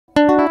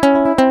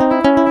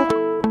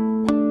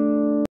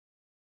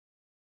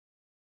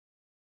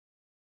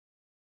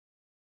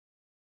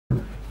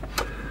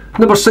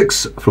Number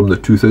 6 from the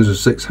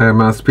 2006 Higher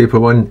Maths Paper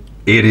 1,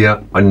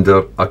 area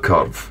under a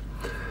curve.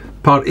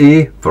 Part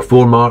A, for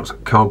 4 marks,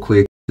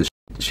 calculate the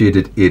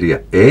shaded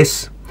area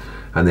S.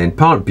 And then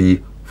Part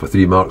B, for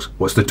 3 marks,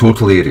 what's the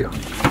total area?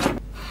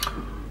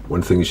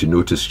 One thing you should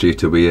notice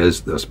straight away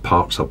is there's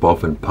parts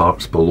above and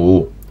parts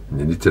below. And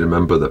you need to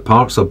remember the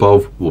parts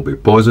above will be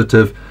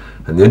positive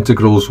and the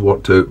integrals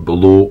worked out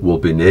below will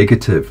be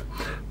negative.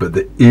 But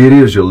the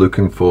areas you're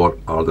looking for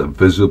are the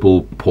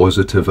visible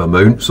positive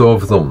amounts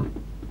of them.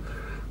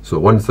 So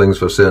one thing's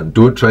for certain,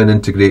 don't try and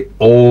integrate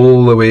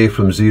all the way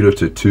from 0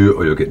 to 2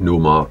 or you'll get no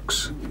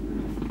marks.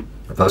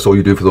 If that's all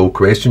you do for the whole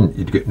question,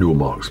 you'd get no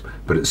marks.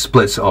 But it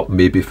splits it up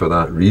maybe for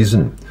that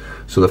reason.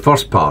 So the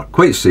first part,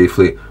 quite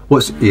safely,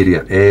 what's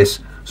area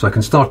S? So I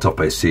can start off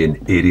by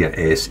saying area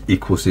S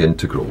equals the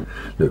integral.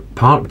 Now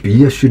part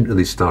B, I shouldn't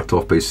really start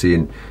off by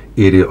saying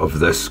area of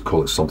this,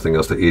 call it something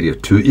else, like area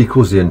 2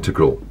 equals the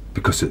integral,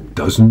 because it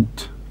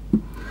doesn't.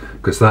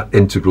 Because that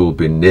integral will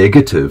be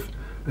negative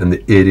and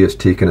the area is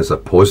taken as a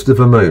positive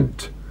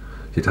amount.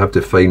 You'd have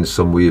to find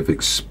some way of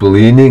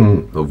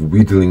explaining, of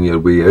wheedling your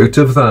way out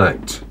of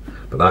that.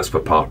 But that's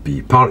for part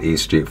B. Part A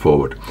is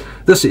straightforward.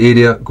 This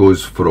area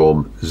goes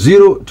from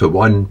 0 to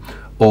 1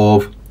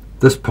 of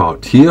this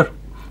part here.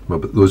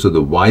 Remember, those are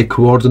the y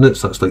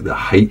coordinates. That's like the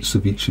heights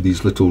of each of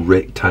these little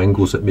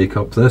rectangles that make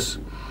up this.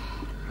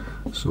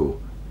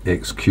 So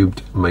x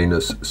cubed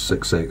minus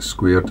 6x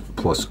squared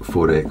plus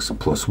 4x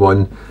plus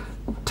 1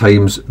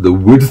 times the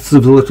width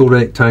of the little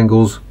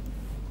rectangles,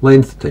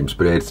 length times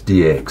breadth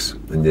dx.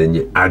 And then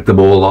you add them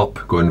all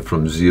up, going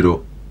from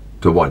 0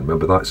 to 1.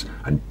 Remember, that's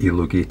an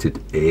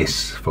elongated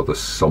S for the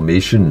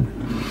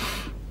summation.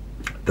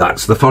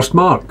 That's the first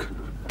mark.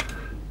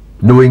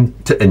 Knowing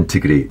to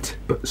integrate,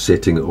 but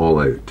setting it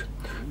all out.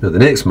 Now the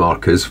next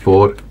mark is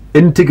for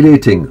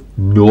integrating,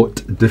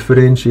 not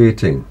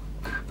differentiating.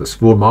 There's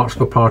 4 marks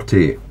for part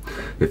A.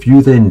 If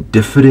you then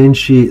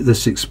differentiate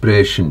this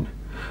expression,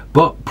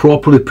 but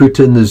properly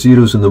put in the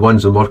zeros and the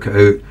ones and work it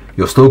out,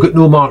 you'll still get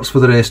no marks for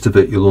the rest of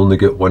it. You'll only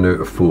get 1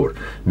 out of 4.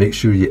 Make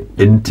sure you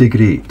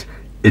integrate,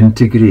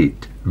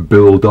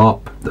 build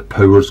up, the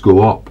powers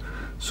go up.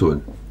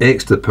 So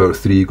x to the power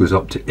 3 goes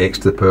up to x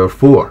to the power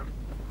 4.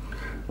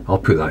 I'll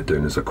put that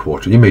down as a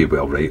quarter. You may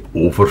well write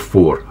over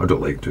 4. I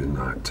don't like doing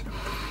that.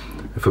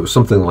 If it was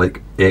something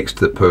like x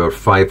to the power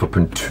 5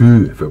 upon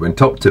 2, if it went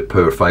up to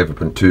power 5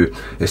 upon 2,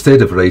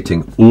 instead of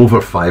writing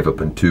over 5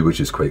 upon 2, which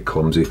is quite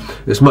clumsy,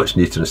 it's much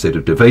neater, instead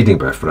of dividing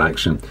by a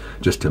fraction,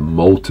 just to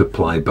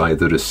multiply by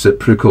the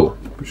reciprocal,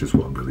 which is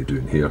what I'm really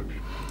doing here.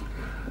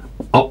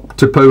 Up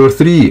to power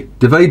 3,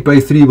 divide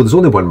by 3, well there's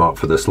only 1 mark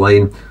for this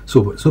line,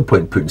 so there's no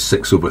point in putting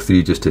 6 over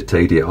 3 just to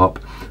tidy it up.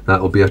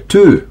 That'll be a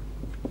 2.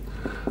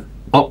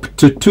 Up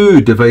to 2,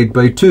 divide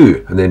by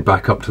 2, and then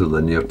back up to the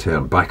linear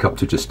term, back up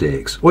to just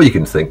x. Or you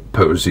can think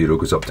power 0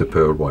 goes up to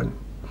power 1.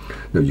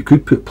 Now you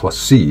could put plus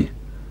c,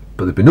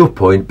 but there'd be no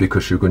point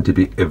because you're going to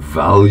be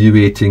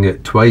evaluating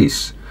it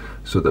twice.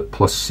 So the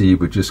plus c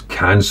would just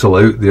cancel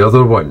out the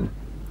other one.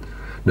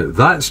 Now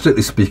that,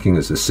 strictly speaking,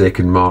 is the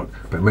second mark,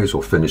 but I might as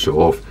well finish it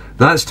off.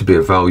 That's to be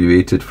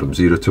evaluated from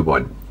 0 to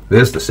 1.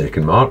 There's the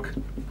second mark.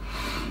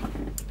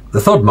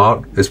 The third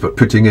mark is for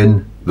putting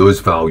in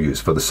those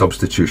values for the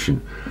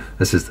substitution.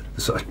 This is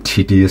the sort of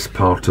tedious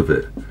part of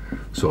it.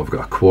 So I've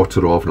got a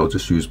quarter of, and I'll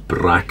just use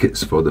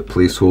brackets for the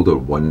placeholder.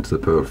 1 to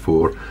the power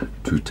 4,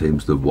 2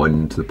 times the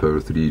 1 to the power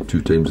 3,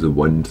 2 times the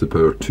 1 to the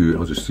power 2.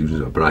 I'll just use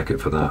a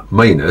bracket for that.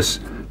 Minus,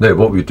 now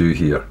what we do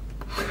here.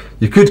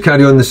 You could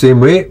carry on the same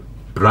way,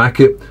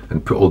 bracket,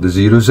 and put all the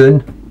zeros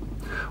in.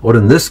 Or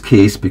in this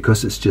case,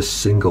 because it's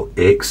just single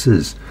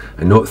x's,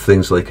 and not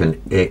things like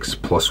an x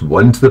plus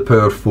 1 to the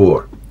power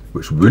 4,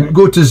 which wouldn't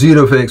go to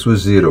 0 if x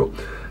was 0.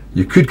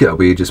 You could get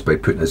away just by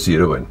putting a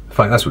 0 in. In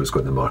fact, that's what it's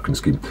got in the marking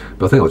scheme.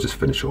 But I think I'll just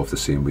finish off the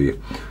same way,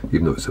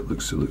 even though it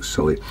looks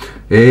silly.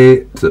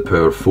 A to the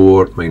power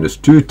 4 minus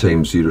 2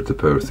 times 0 to the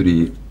power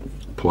 3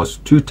 plus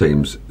 2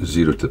 times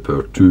 0 to the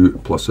power 2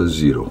 plus a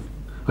 0.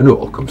 I know it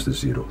all comes to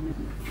 0.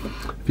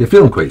 If you're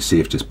feeling quite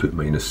safe, just put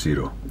minus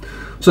 0.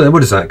 So then what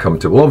does that come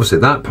to? Well, obviously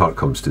that part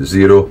comes to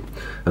 0.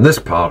 And this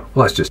part,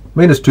 well, that's just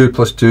minus 2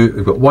 plus 2.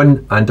 We've got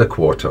 1 and a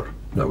quarter.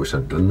 Now I wish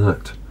I'd done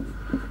that,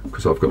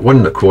 because I've got 1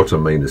 and a quarter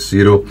minus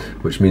 0,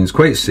 which means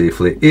quite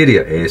safely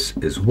area S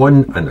is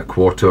 1 and a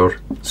quarter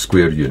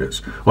square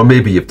units. Or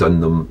maybe you've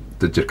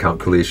did your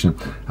calculation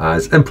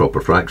as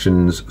improper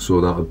fractions, so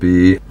that would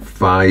be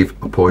 5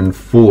 upon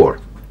 4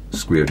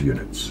 square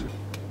units.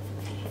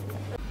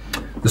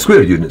 The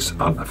square units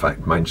aren't in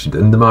fact mentioned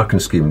in the marking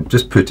scheme.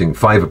 Just putting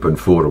 5 upon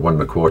 4 or 1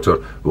 and a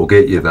quarter will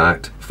get you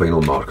that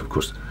final mark. Of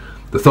course,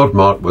 the third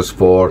mark was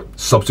for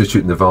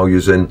substituting the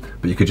values in,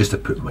 but you could just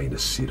have put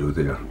minus 0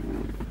 there.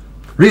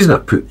 The reason I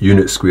put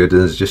unit squared in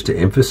is just to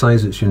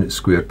emphasise it's unit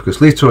squared, because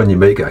later on you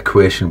might get a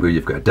question where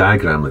you've got a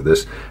diagram like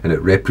this and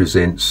it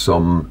represents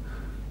some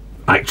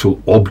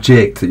actual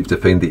object that you've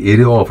defined the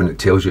area of, and it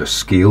tells you a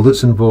scale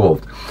that's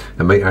involved.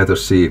 It might either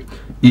say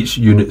each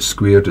unit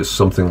squared is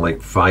something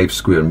like 5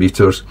 square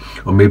metres,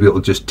 or maybe it'll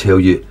just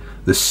tell you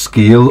the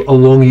scale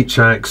along each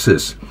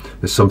axis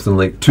is something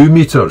like 2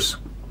 metres.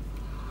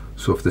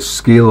 So if the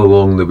scale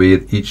along the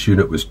way each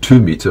unit was 2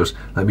 meters,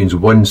 that means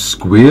 1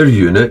 square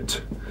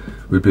unit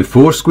would be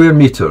 4 square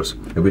meters,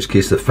 in which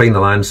case the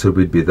final answer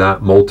would be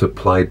that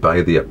multiplied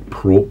by the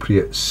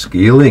appropriate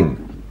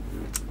scaling.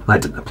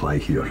 That didn't apply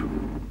here.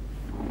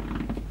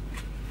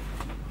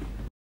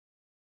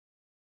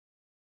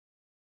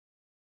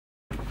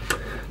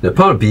 Now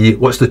part B,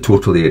 what's the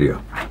total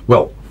area?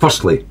 Well,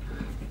 firstly,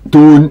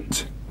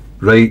 don't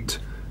write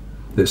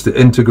it's the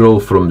integral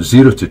from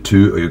 0 to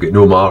 2 or you'll get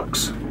no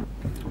marks,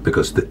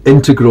 because the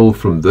integral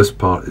from this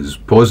part is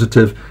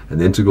positive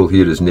and the integral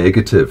here is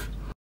negative.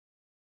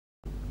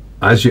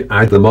 As you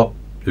add them up,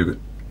 your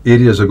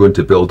areas are going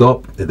to build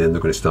up and then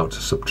they're going to start to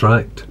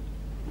subtract.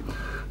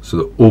 So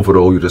that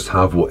overall you just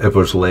have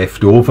whatever's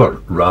left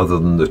over rather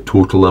than the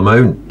total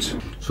amount.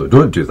 So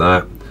don't do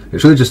that.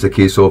 It's really just a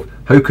case of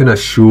how can I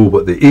show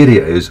what the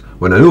area is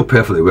when I know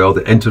perfectly well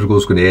the integral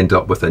is going to end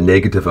up with a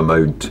negative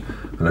amount.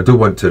 And I don't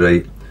want to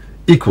write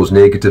equals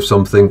negative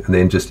something and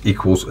then just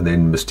equals and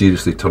then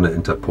mysteriously turn it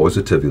into a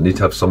positive. You'll need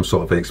to have some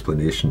sort of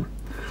explanation.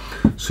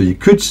 So you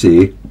could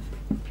say,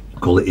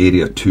 call it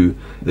area 2,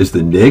 is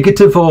the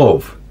negative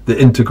of the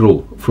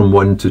integral from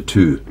 1 to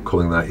 2,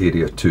 calling that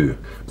area 2.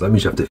 So that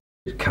means you have to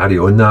carry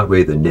on that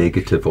way, the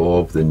negative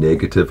of,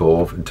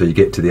 until you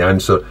get to the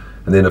answer.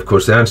 And then of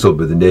course the answer will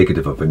be the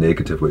negative of a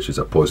negative, which is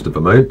a positive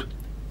amount.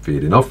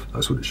 Fair enough,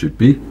 that's what it should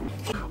be.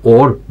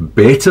 Or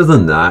better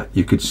than that,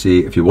 you could say,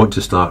 if you want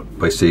to start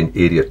by saying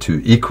area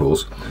 2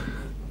 equals,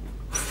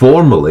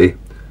 formally,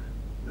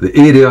 the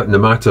area, no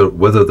matter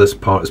whether this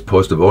part is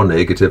positive or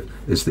negative,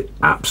 is the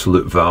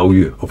absolute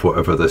value of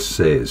whatever this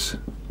says.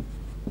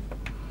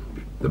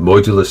 The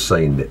modulus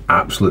sign, the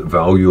absolute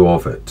value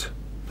of it.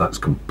 That's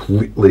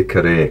completely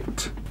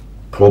correct.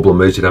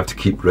 Problem is you'd have to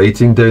keep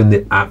writing down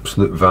the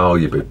absolute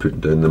value by putting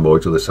down the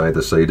modulus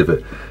either side of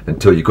it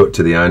until you got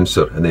to the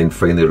answer, and then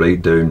finally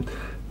write down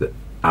the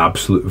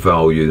absolute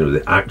value,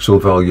 the actual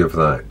value of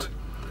that.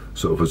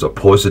 So if it was a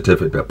positive,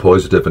 it'd be a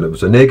positive, and if it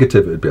was a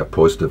negative, it'd be a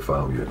positive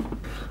value.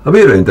 A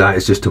way around that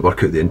is just to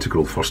work out the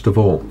integral first of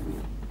all.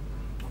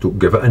 Don't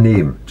give it a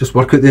name. Just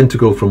work out the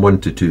integral from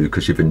 1 to 2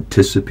 because you've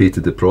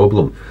anticipated the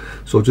problem.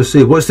 So I'll just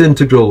say, what's the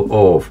integral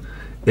of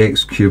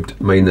x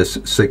cubed minus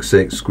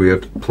 6x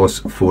squared plus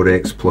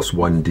 4x plus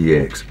 1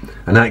 dx?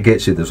 And that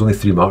gets you, there's only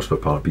 3 marks for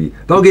part B.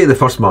 That'll get you the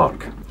first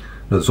mark. Now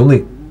there's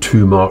only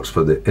 2 marks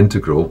for the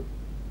integral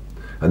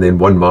and then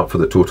 1 mark for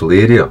the total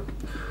area.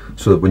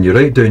 So that when you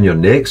write down your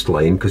next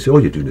line, because all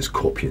you're doing is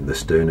copying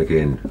this down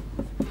again,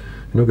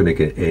 you're not going to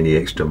get any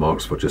extra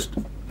marks for just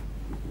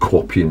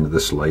copying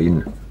this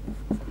line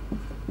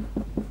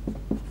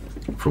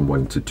from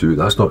 1 to 2.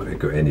 That's not going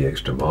to get any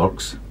extra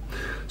marks.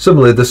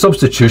 Similarly, the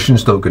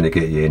substitution's not going to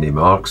get you any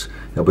marks.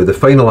 It'll be the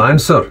final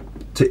answer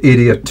to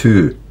area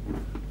 2,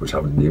 which I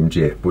haven't named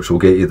yet, which will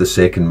get you the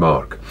second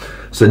mark.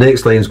 So the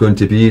next line is going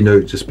to be, now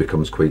it just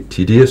becomes quite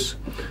tedious,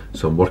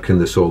 so I'm working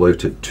this all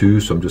out at 2,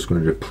 so I'm just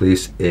going to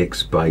replace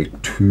x by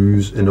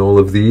 2's in all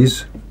of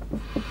these.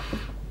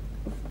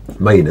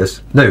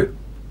 Minus, now,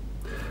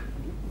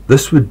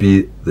 this would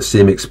be the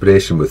same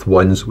expression with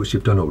 1's, which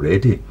you've done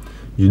already.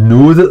 You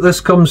know that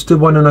this comes to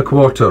 1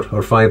 1/4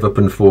 or 5 up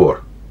and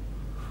 4.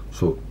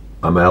 So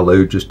am I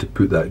allowed just to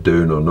put that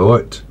down or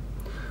not?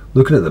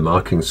 Looking at the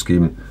marking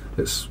scheme,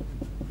 it's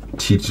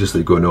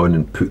tediously going on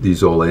and put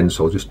these all in,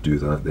 so I'll just do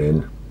that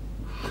then.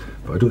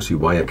 But I don't see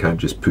why I can't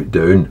just put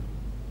down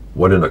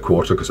 1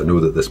 1/4 because I know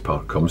that this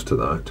part comes to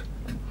that.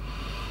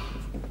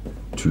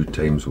 2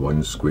 times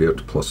 1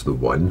 squared plus the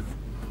 1.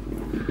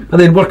 And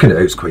then working it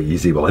out is quite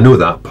easy. Well, I know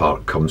that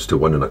part comes to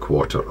 1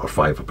 1/4 or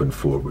 5 up and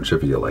 4,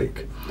 whichever you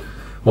like.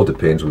 All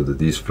depends whether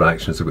these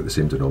fractions have got the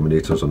same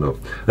denominators or not.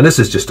 And this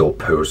is just all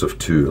powers of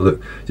 2.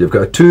 Look, you've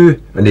got a 2,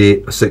 an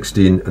 8, a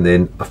 16, and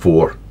then a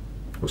 4.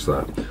 What's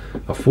that?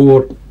 A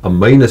 4, a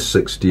minus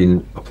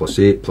 16, a plus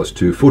 8, plus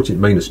 2,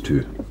 14, minus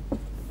 2.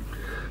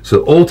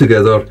 So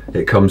altogether,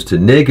 it comes to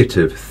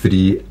negative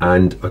 3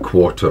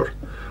 1/4.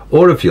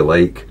 Or if you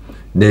like,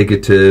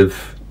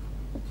 negative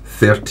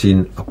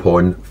 13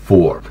 upon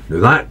 4.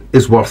 Now that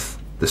is worth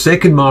the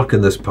second mark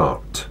in this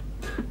part.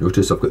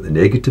 Notice I've got the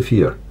negative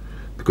here,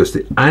 because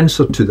the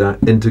answer to that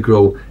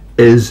integral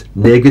is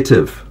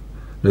negative.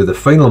 Now the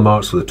final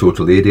marks for the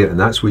total area, and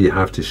that's where you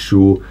have to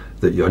show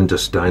that you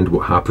understand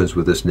what happens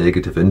with this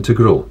negative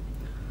integral.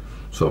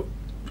 So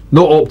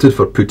not opted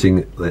for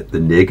putting the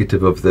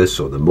negative of this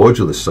or the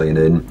modulus sign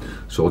in,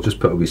 so I'll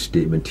just put a wee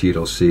statement here.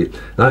 I'll say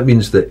that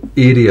means that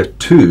area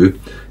 2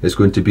 is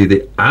going to be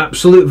the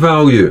absolute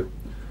value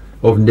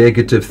of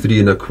negative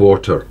 3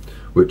 1/4,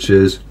 which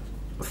is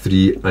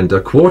 3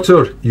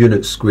 1/4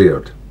 units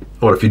squared.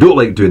 Or if you don't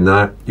like doing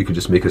that, you can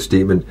just make a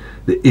statement,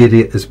 the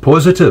area is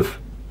positive,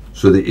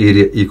 so the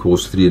area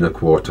equals 3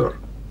 1/4.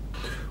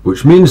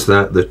 Which means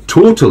that the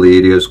total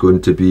area is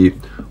going to be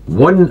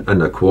 1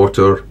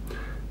 1/4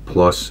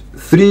 plus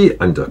 3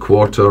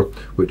 1/4,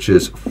 which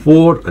is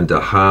 4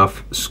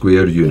 1/2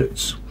 square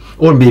units.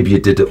 Or maybe you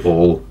did it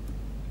all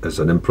as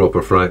an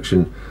improper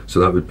fraction, so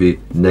that would be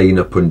 9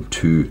 upon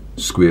 2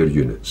 square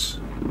units.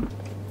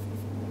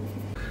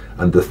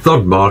 And the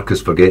third mark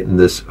is for getting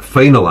this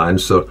final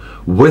answer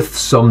with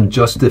some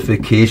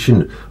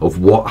justification of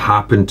what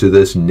happened to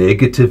this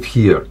negative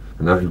here.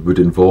 And that would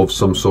involve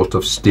some sort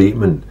of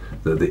statement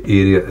that the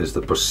area is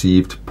the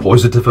perceived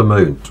positive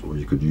amount, or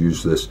you could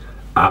use this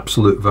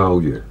absolute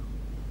value.